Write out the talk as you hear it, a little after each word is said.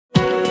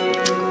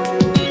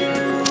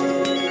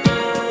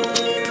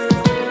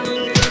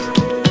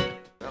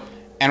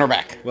And we're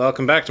back.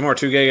 Welcome back to more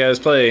Two Gay Guys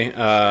Play.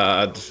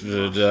 Dawn.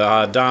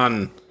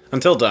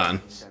 Until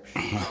dawn.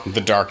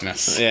 The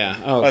darkness.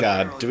 Yeah. Oh,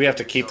 God. Do we have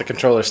to keep the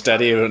controller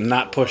steady and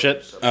not push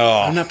it? Oh.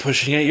 I'm not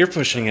pushing it. You're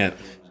pushing it.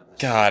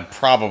 God,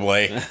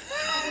 probably.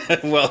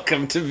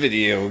 Welcome to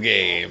video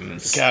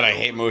games. God, I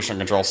hate motion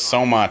control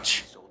so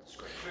much.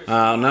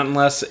 Not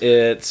unless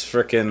it's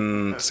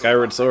frickin'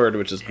 Skyward Sword,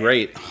 which is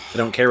great. I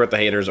don't care what the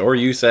haters or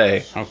you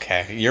say.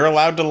 Okay, you're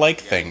allowed to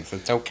like things.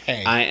 It's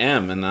okay. I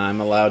am, and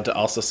I'm allowed to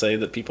also say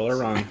that people are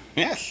wrong.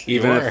 Yes,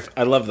 Even you are. if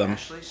I love them.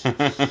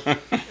 I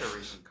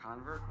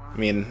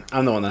mean,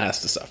 I'm the one that has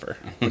to suffer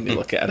when you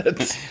look at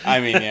it. I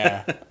mean,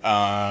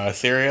 yeah.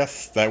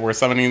 Serious? That we're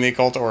summoning the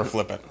occult or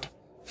flippant?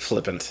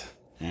 Flippant.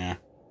 Yeah.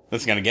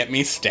 That's gonna get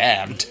me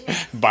stabbed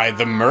by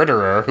the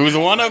murderer, who's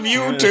one of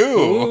you too.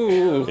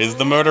 Ooh. Is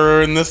the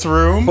murderer in this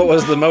room? What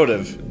was the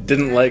motive?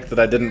 Didn't like that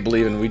I didn't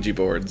believe in Ouija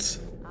boards.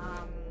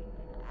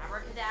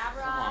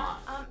 Abracadabra.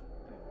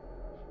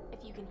 If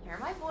you can hear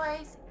my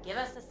voice, give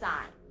us a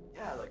sign.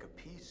 Yeah, like a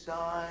peace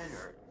sign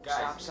or Guys,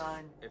 stop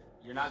sign. If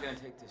you're not gonna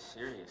take this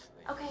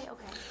seriously. Okay.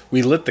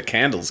 We lit the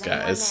candles,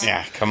 guys.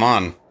 Yeah, come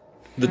on.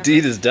 The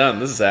deed is done.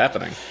 This is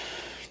happening.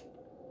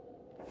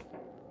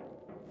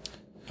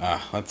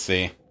 Let's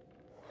see.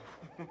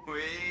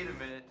 Wait a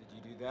minute. Did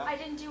you do that? I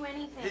didn't do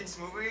anything. It's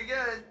moving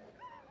again.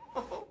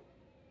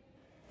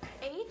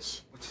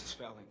 H? What's it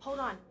spelling? Hold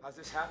on. How's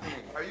this happening?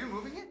 Are you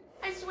moving it?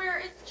 I swear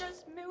it's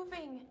just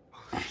moving.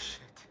 Oh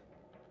shit.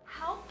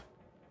 Help?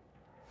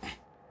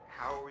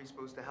 How are we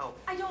supposed to help?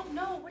 I don't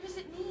know. What does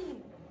it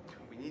mean?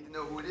 We need to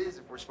know who it is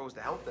if we're supposed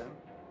to help them.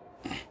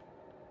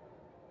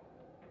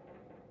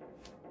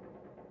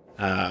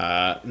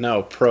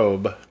 No,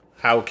 probe.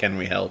 How can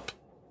we help?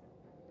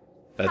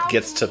 That How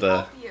gets can to we the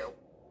help you?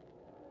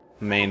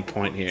 main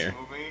point It's here.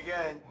 moving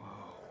again.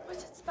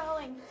 What's it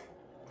spelling?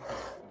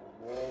 It's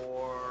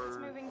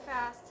War. moving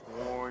fast.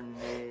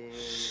 Warning.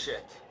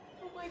 Shit.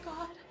 Oh my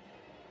god.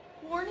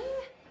 Warning?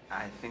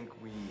 I think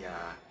we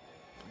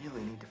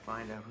really need to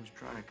find out who's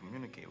trying to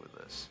communicate with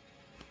us.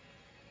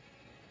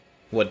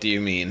 What do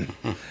you mean?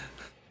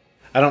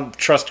 I don't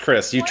trust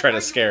Chris. You What try are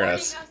to scare warning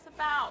us.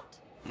 about?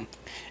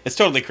 It's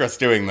totally Chris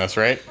doing this,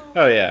 right?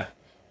 Oh, yeah.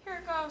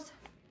 Here it goes.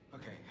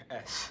 Okay,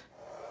 S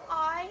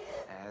I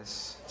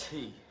S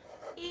T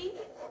E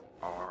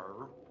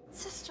R.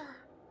 sister.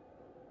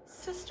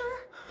 Sister?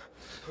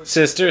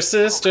 Sister.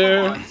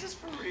 This is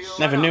for real.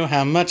 Never knew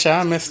how much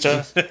I missed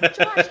her.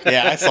 Josh,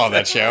 Yeah, I saw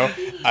that show.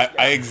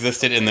 I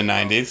existed in the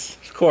 90s.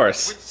 Of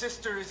course. Which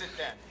sister is it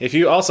then? If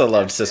you also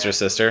loved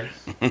Sister,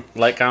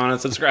 like, comment,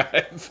 and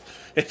subscribe.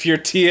 If you're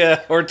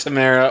Tia or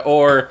Tamara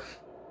or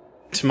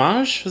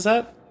Tamaj, was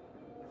that?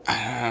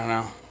 I don't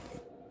know.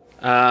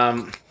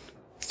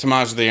 It's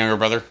Tamaj, the younger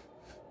brother.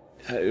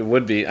 It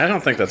would be. I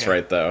don't think that's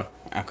right, though.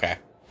 Okay.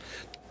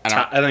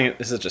 I think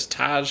this is just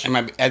Taj.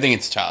 I think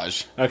it's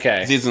Taj.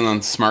 Okay. He's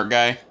the smart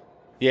guy.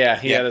 Yeah,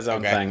 he Yeah, had his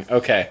own okay. thing.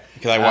 Okay.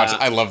 Because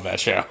I love that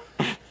show.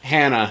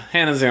 Hannah.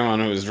 Hannah's the one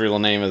whose real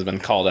name has been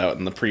called out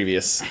in the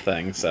previous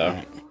thing, so.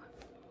 who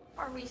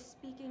are we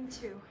speaking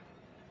to?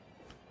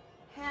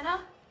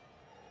 Hannah?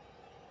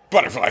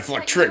 Butterfly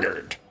flick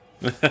triggered.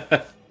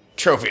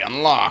 Trophy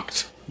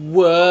unlocked.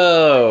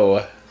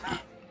 Whoa.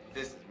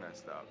 This is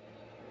messed up.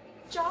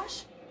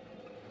 Josh?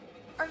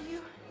 Are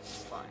you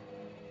Fine.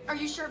 Are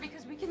you sure?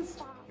 Because we can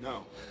stop.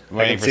 No.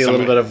 I can see a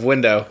little bit of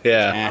window,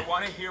 yeah. I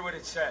want to hear what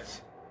it says.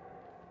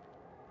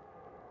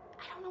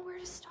 I don't know where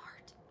to start.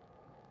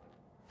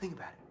 Think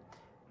about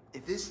it.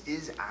 If this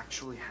is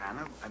actually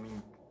Hannah, I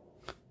mean,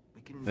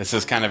 we can. This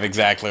is kind of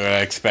exactly what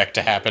I expect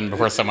to happen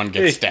before someone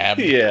gets stabbed.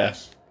 Yeah.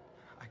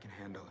 I can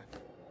handle it.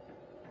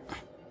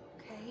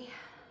 Okay.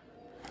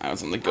 I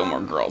was on the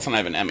Gilmore Girls and I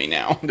have an Emmy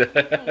now.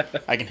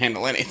 I can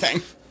handle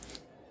anything.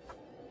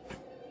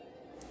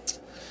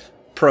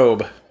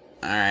 Probe.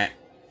 Alright.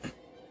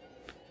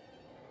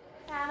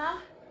 Hannah,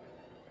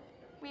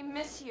 we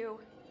miss you,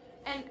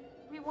 and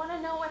we want to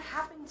know what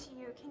happened to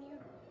you. Can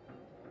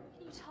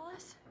you tell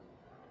us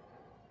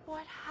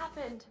what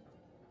happened?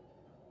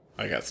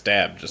 I got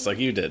stabbed, just like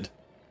you did.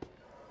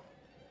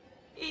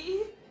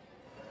 E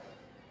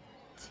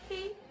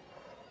T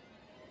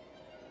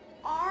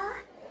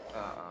R.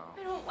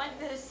 I don't like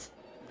this.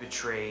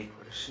 Betrayed.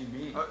 What does she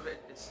mean? Oh,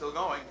 it's still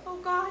going. Oh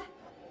God.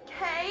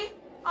 K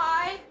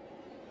I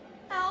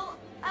L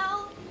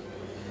L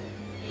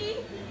E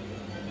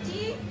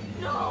D.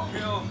 No.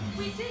 No.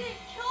 We didn't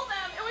kill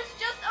them. It was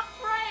just a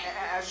prank.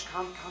 Ash,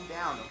 calm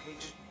down, okay?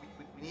 Just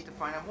we need to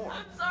find out more.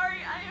 I'm sorry.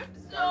 I am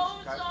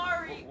so Guys,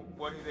 sorry.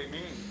 What do they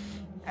mean?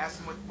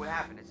 Ask them what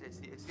happened.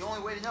 It's the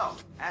only way to know.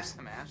 Ask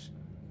them, Ash.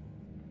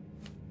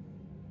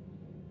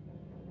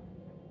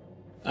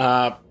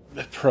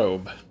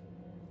 Probe.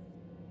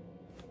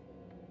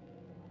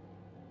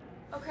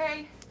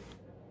 Okay.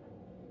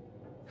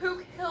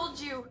 Who killed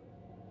you?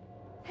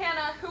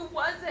 Hannah, who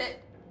was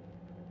it?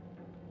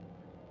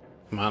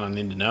 Come on, I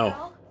need to know.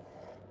 L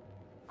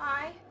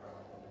I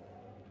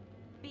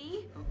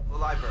B The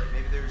library.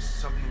 Maybe there's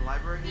something in the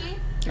library here.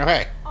 E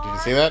Okay. Did you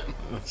see that?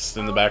 It's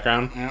in the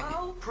background. Yeah.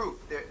 O Proof.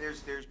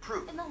 There's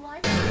proof. in the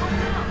library.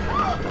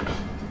 Oh,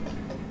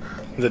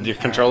 Did your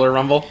controller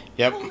rumble?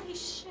 Yep. Holy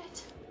shit.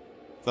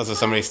 There's also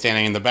somebody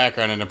standing in the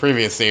background in a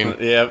previous scene.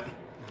 Yep.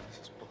 This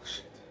is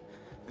bullshit.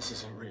 This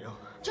isn't real.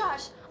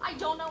 Josh, I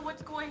don't know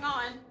what's going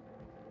on.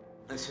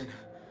 Listen,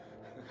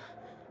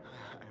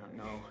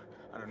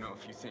 I don't know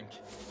if you think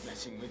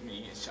messing with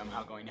me is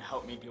somehow going to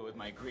help me deal with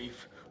my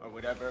grief or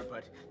whatever,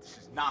 but this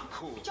is not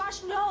cool.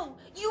 Josh, no!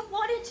 You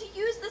wanted to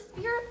use the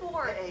spirit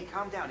board! Hey,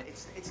 calm down.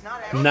 It's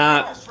not.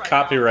 Not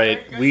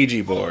copyright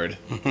Ouija board.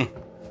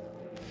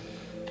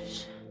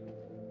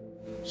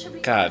 Should we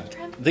God,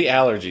 trim? the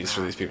allergies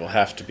for these people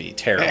have to be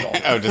terrible.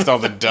 Oh, just all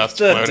the dust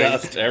The floating.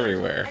 dust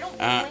everywhere.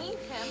 I don't blame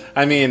him.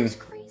 I mean, It's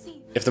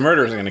crazy. if the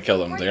murderer's gonna kill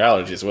them, their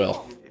allergies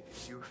will.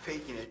 If you were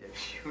faking it,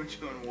 you were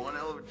doing one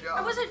hell of a job.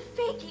 I wasn't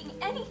faking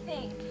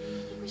anything. I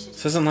think we should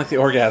This isn't like the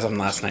orgasm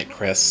last night,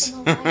 Chris.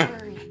 in the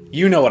library.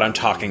 You know what I'm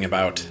talking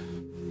about.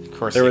 Of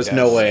course There he was does.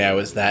 no way I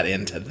was that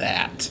into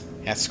that.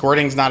 Yeah,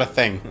 squirting's not a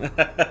thing.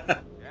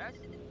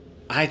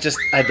 I'd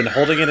been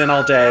holding it in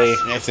all day.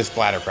 It's just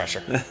bladder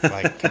pressure.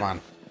 Like, come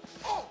on.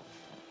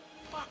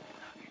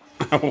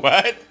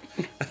 What?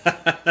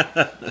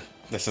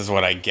 This is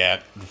what I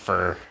get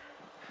for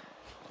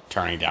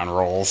turning down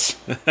rolls.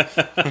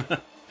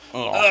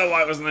 Oh,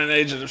 why wasn't I an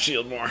agent of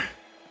S.H.I.E.L.D. more?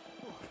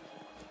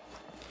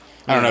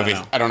 I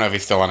don't know if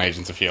he's still on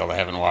Agents of S.H.I.E.L.D. I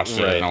haven't watched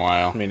it in a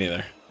while. Me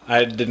neither.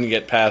 I didn't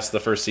get past the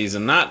first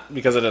season, not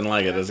because I didn't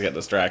like it, I just got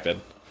distracted.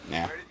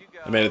 Yeah.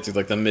 I made it through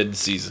like the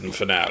mid-season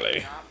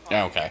finale.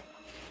 Okay.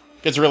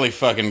 It's really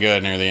fucking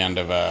good near the end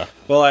of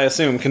Well, I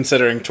assume,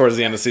 considering towards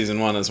the end of season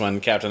 1 is when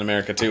Captain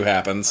America 2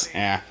 happens.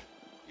 yeah.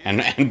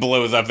 And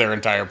blows up their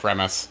entire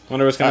premise.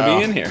 Wonder what's gonna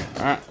be in here.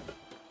 Alright.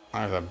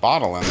 There's a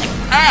bottle in there.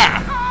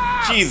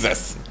 Ah!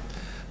 Jesus.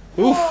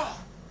 Oof.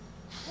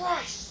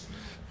 Christ.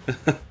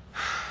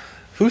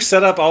 Who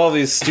set up all of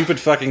these stupid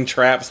fucking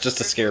traps just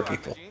to scare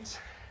people?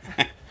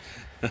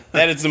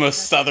 That is the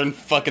most southern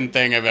fucking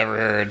thing I've ever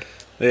heard.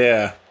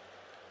 Yeah,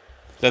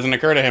 Doesn't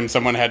occur to him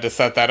someone had to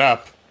set that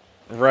up.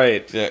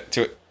 right.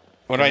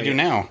 What do I do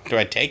now? Do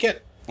I take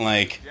it?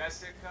 Like,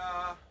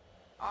 Jessica,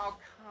 oh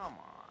come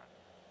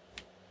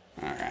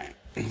on.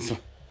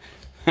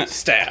 alright.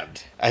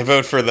 Stabbed. I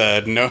vote for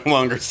the no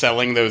longer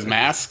selling those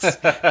masks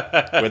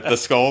with the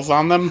skulls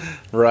on them.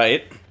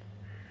 Right.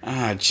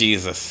 Ah,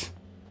 Jesus.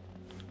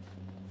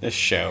 This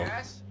show.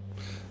 Yes,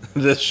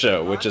 This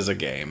show, which is a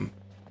game.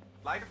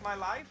 light of my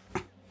life.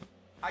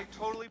 I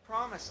totally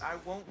promise I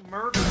won't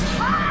murder.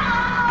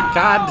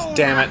 God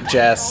damn it,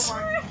 Jess.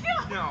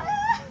 No.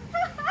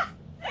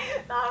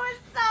 That was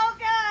so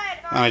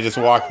good! And I just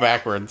walk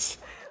backwards.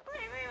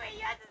 Wait,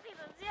 you have to see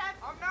this. You have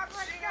to... I'm not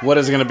ready to What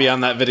is going to be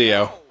on that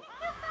video? You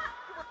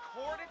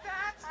recorded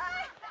that?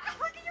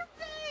 Look at your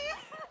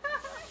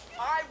face!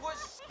 I was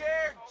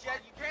scared, Jed.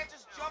 You can't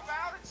just jump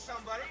out at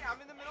somebody. I'm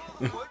in the middle of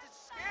the woods.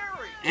 It's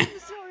scary. I'm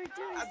sorry,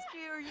 did I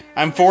scare you?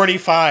 I'm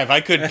 45.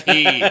 I could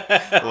pee.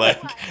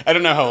 Like, I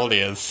don't know how old he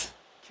is.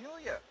 Kill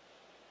you.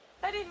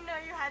 I didn't know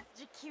you had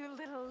such a cute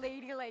little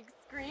ladylike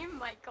scream,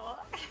 Michael.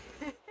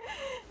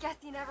 Guess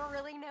you never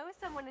really know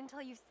someone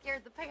until you've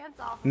scared the pants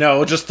off.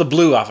 No, just the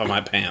blue off of my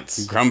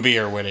pants. Grumpy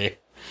or witty?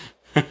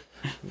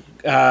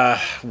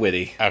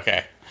 Witty.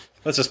 Okay.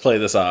 Let's just play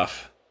this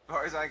off. As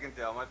far as I can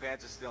tell, my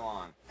pants are still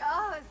on.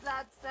 Oh, is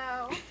that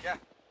so? Yeah.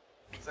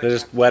 It's like They're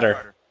just Captain wetter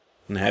Carter.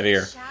 and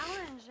heavier.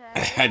 Challenge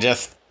it. I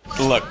just...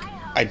 Look,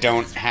 I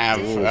don't have...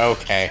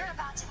 Okay. You're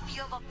about to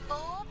feel the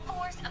full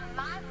force of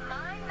my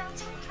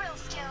mind-melting thrill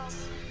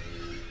skills.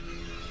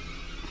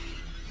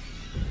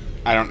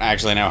 I don't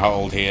actually know how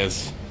old he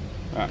is.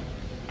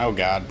 Oh,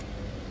 God.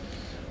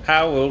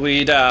 How will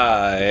we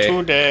die?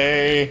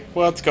 Today,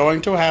 what's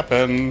going to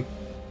happen?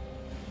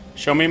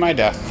 Show me my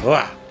death.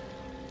 Wah.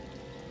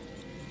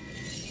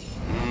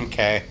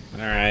 Okay.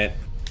 Alright.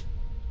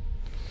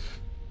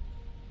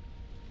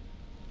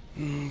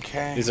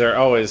 Okay. These are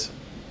always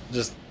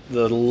just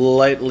the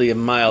lightly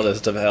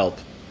mildest of help.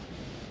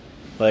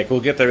 Like,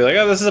 we'll get there and be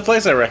like, oh, this is a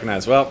place I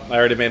recognize. Well, I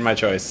already made my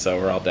choice, so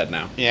we're all dead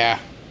now. Yeah.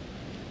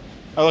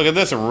 Oh, look at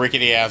this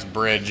rickety-ass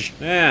bridge.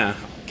 Yeah.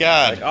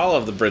 God. Like, all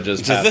of the bridges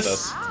Does past this-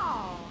 us.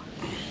 Wow.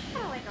 Kind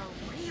of like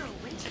a real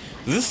winter.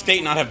 Does this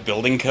state not have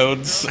building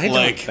codes? I don't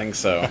Like, think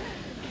so.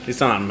 At least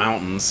not on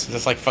mountains. is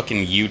this like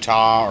fucking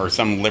Utah or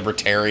some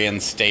libertarian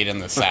state in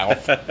the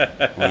South?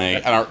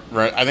 Like,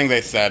 I think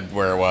they said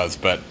where it was,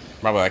 but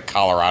probably like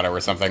Colorado or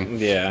something.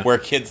 Yeah. Where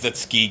kids that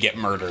ski get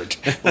murdered.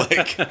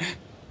 Like,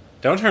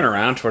 Don't turn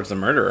around towards the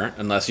murderer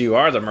unless you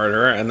are the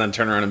murderer, and then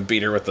turn around and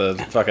beat her with the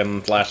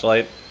fucking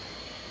flashlight.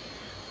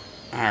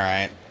 all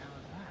right.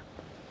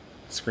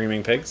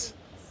 Screaming pigs.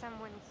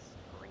 Someone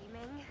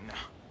screaming?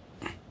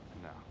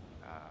 No.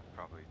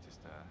 Probably just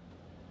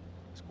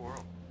a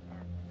squirrel.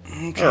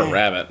 Okay. Or a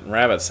rabbit.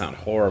 Rabbits sound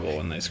horrible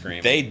when they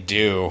scream. They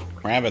do.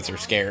 Rabbits are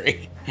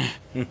scary.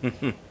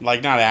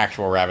 Like, not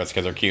actual rabbits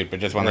because they're cute, but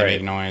just when they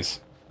Right. make noise.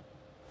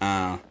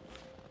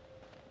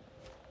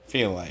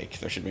 Feel like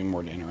there should be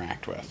more to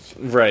interact with.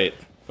 Right.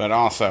 But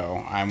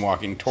also, I'm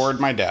walking toward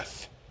my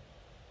death.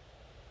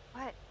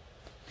 What?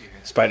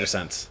 Spider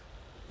sense.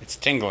 It's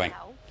tingling.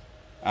 No.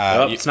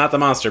 Oh, it's not the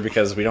monster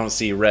because we don't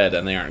see red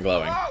and they aren't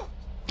glowing.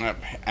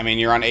 I mean,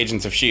 you're on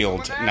Agents of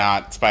S.H.I.E.L.D.,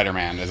 not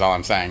Spider-Man, is all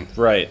I'm saying.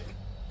 Right.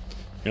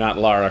 You're not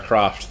Lara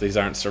Croft. These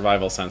aren't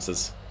survival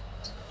senses.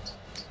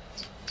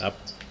 Up.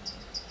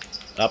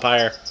 Up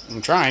higher.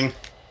 I'm trying.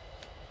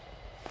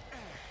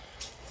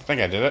 I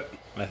think I did it.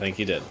 I think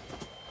you did.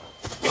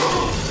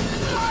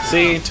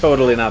 See?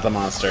 Totally not the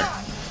monster.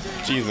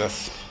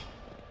 Jesus.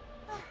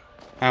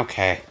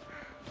 Okay.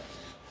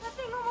 That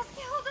thing almost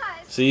killed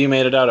us. So you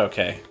made it out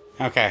okay.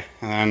 Okay,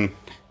 and then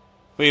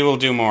we will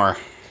do more.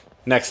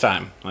 Next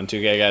time on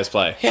 2K Guys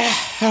Play. Yeah,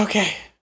 okay.